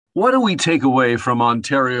What do we take away from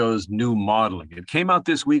Ontario's new modeling? It came out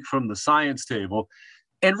this week from the science table.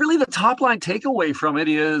 And really, the top line takeaway from it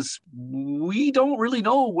is we don't really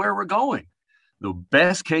know where we're going. The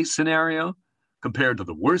best case scenario compared to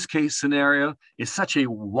the worst case scenario is such a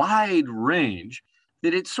wide range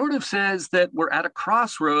that it sort of says that we're at a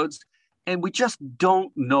crossroads and we just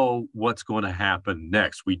don't know what's going to happen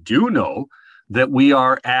next. We do know that we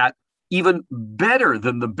are at even better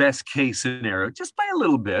than the best case scenario, just by a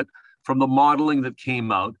little bit from the modeling that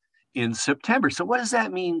came out in September. So, what does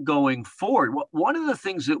that mean going forward? Well, one of the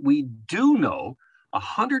things that we do know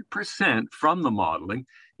 100% from the modeling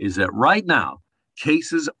is that right now,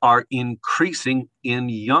 cases are increasing in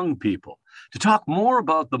young people. To talk more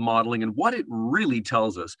about the modeling and what it really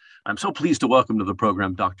tells us, I'm so pleased to welcome to the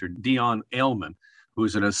program Dr. Dion Ailman, who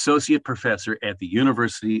is an associate professor at the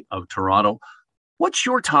University of Toronto. What's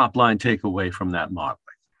your top line takeaway from that modeling?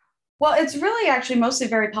 Well, it's really actually mostly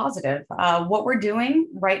very positive. What we're doing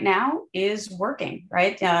right now is working,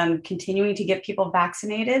 right? Continuing to get people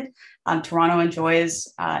vaccinated. Toronto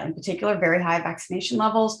enjoys, in particular, very high vaccination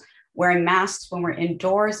levels. Wearing masks when we're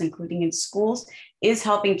indoors, including in schools, is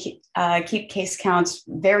helping keep case counts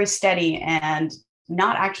very steady and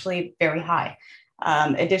not actually very high.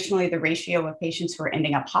 Additionally, the ratio of patients who are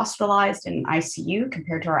ending up hospitalized in ICU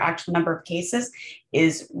compared to our actual number of cases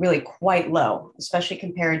is really quite low, especially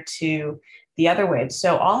compared to the other waves.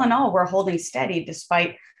 So all in all, we're holding steady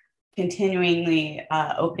despite continually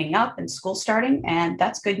opening up and school starting, and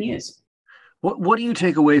that's good news. What do you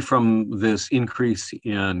take away from this increase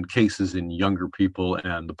in cases in younger people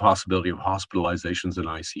and the possibility of hospitalizations in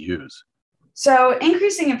ICUs? So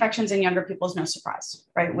increasing infections in younger people is no surprise,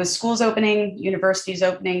 right? With schools opening, universities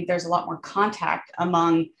opening, there's a lot more contact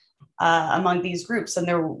among these groups than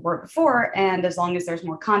there were before. And as long as there's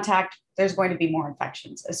more contact, there's going to be more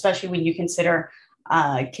infections, especially when you consider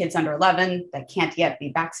kids under 11 that can't yet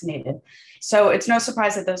be vaccinated. So it's no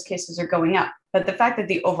surprise that those cases are going up. But the fact that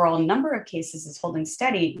the overall number of cases is holding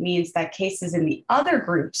steady means that cases in the other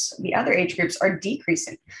groups, the other age groups, are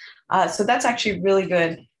decreasing. So that's actually really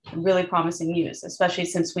good, really promising news, especially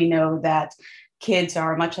since we know that kids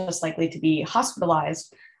are much less likely to be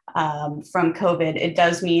hospitalized from COVID. It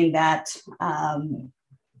does mean that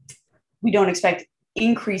we don't expect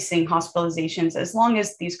increasing hospitalizations as long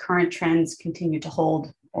as these current trends continue to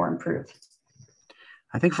hold or improve.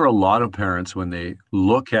 I think for a lot of parents, when they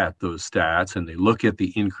look at those stats and they look at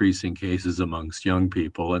the increasing cases amongst young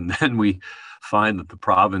people, and then we find that the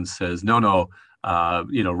province says, no, no,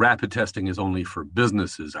 rapid testing is only for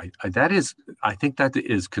businesses. I think that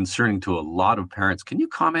is concerning to a lot of parents. Can you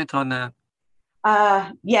comment on that?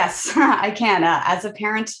 Yes, I can. As a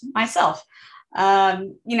parent myself,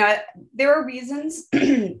 there are reasons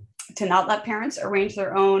to not let parents arrange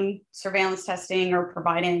their own surveillance testing or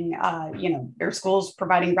providing, their schools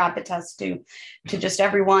providing rapid tests to just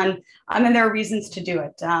everyone. And there are reasons to do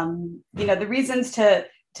it. The reasons to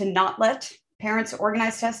not let parents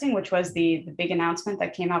organize testing, which was the big announcement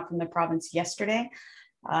that came out from the province yesterday,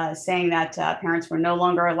 saying that parents were no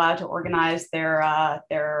longer allowed to organize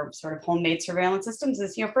their sort of homemade surveillance systems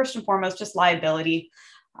is, first and foremost, just liability.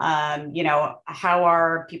 How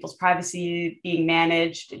are people's privacy being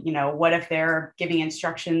managed? What if they're giving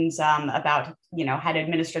instructions about, how to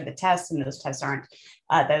administer the tests and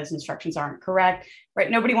those instructions aren't correct,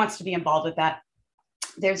 right? Nobody wants to be involved with that.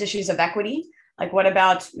 There's issues of equity. Like, what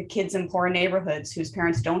about the kids in poor neighborhoods whose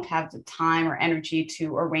parents don't have the time or energy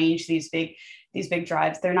to arrange these big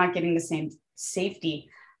drives? They're not getting the same safety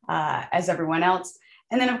as everyone else.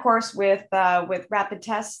 And then, of course, with rapid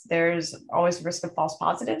tests, there's always the risk of false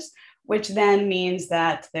positives, which then means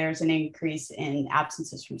that there's an increase in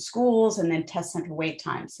absences from schools and then test center wait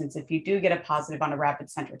times. Since if you do get a positive on a rapid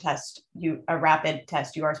test, you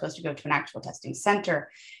are supposed to go to an actual testing center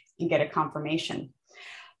and get a confirmation.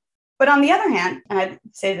 But on the other hand, and I'd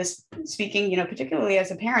say this speaking, particularly as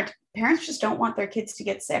a parent, parents just don't want their kids to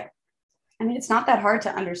get sick. I mean, it's not that hard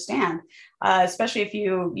to understand, especially if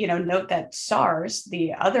you note that SARS,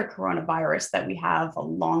 the other coronavirus that we have a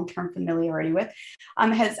long-term familiarity with,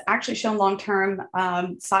 has actually shown long-term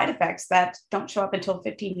side effects that don't show up until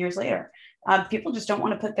 15 years later. People just don't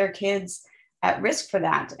want to put their kids at risk for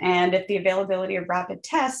that. And if the availability of rapid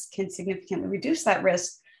tests can significantly reduce that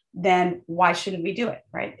risk, then why shouldn't we do it,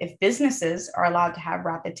 right? If businesses are allowed to have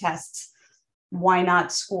rapid tests, why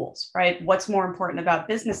not schools, right? What's more important about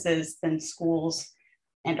businesses than schools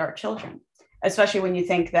and our children? Especially when you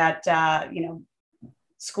think that,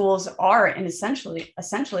 schools are essentially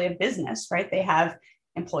a business, right? They have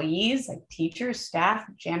employees like teachers, staff,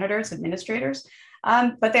 janitors, administrators.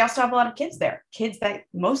 But they also have a lot of kids there, kids that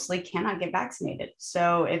mostly cannot get vaccinated.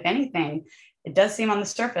 So if anything, it does seem on the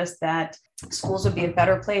surface that schools would be a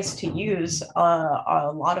better place to use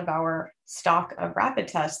a lot of our stock of rapid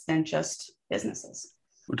tests than just businesses.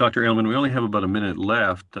 Well, Dr. Ailman, we only have about a minute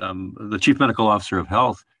left. The Chief Medical Officer of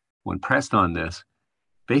Health, when pressed on this,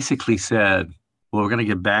 basically said, well, we're going to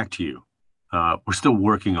get back to you. We're still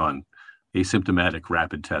working on asymptomatic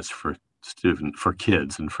rapid tests for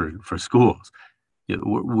kids and for schools.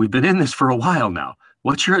 We've been in this for a while now.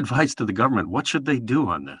 What's your advice to the government? What should they do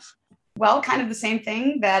on this? Well, kind of the same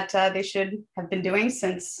thing that they should have been doing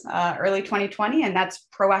since early 2020, and that's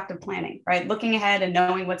proactive planning, right? Looking ahead and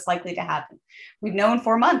knowing what's likely to happen. We've known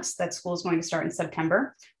for months that school is going to start in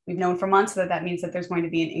September. We've known for months that that means that there's going to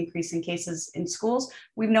be an increase in cases in schools.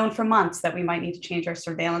 We've known for months that we might need to change our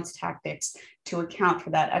surveillance tactics to account for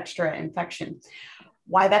that extra infection.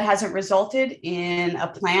 Why that hasn't resulted in a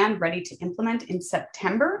plan ready to implement in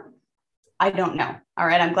September, I don't know. All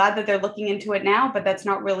right. I'm glad that they're looking into it now, but that's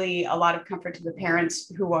not really a lot of comfort to the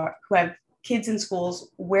parents who have kids in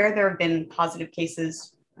schools where there have been positive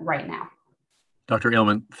cases right now. Dr.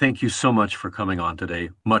 Ailman, thank you so much for coming on today.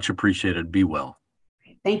 Much appreciated. Be well.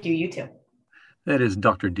 Thank you. You too. That is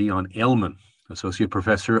Dr. Dion Ailman, Associate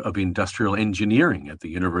Professor of Industrial Engineering at the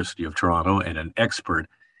University of Toronto and an expert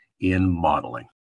in modeling.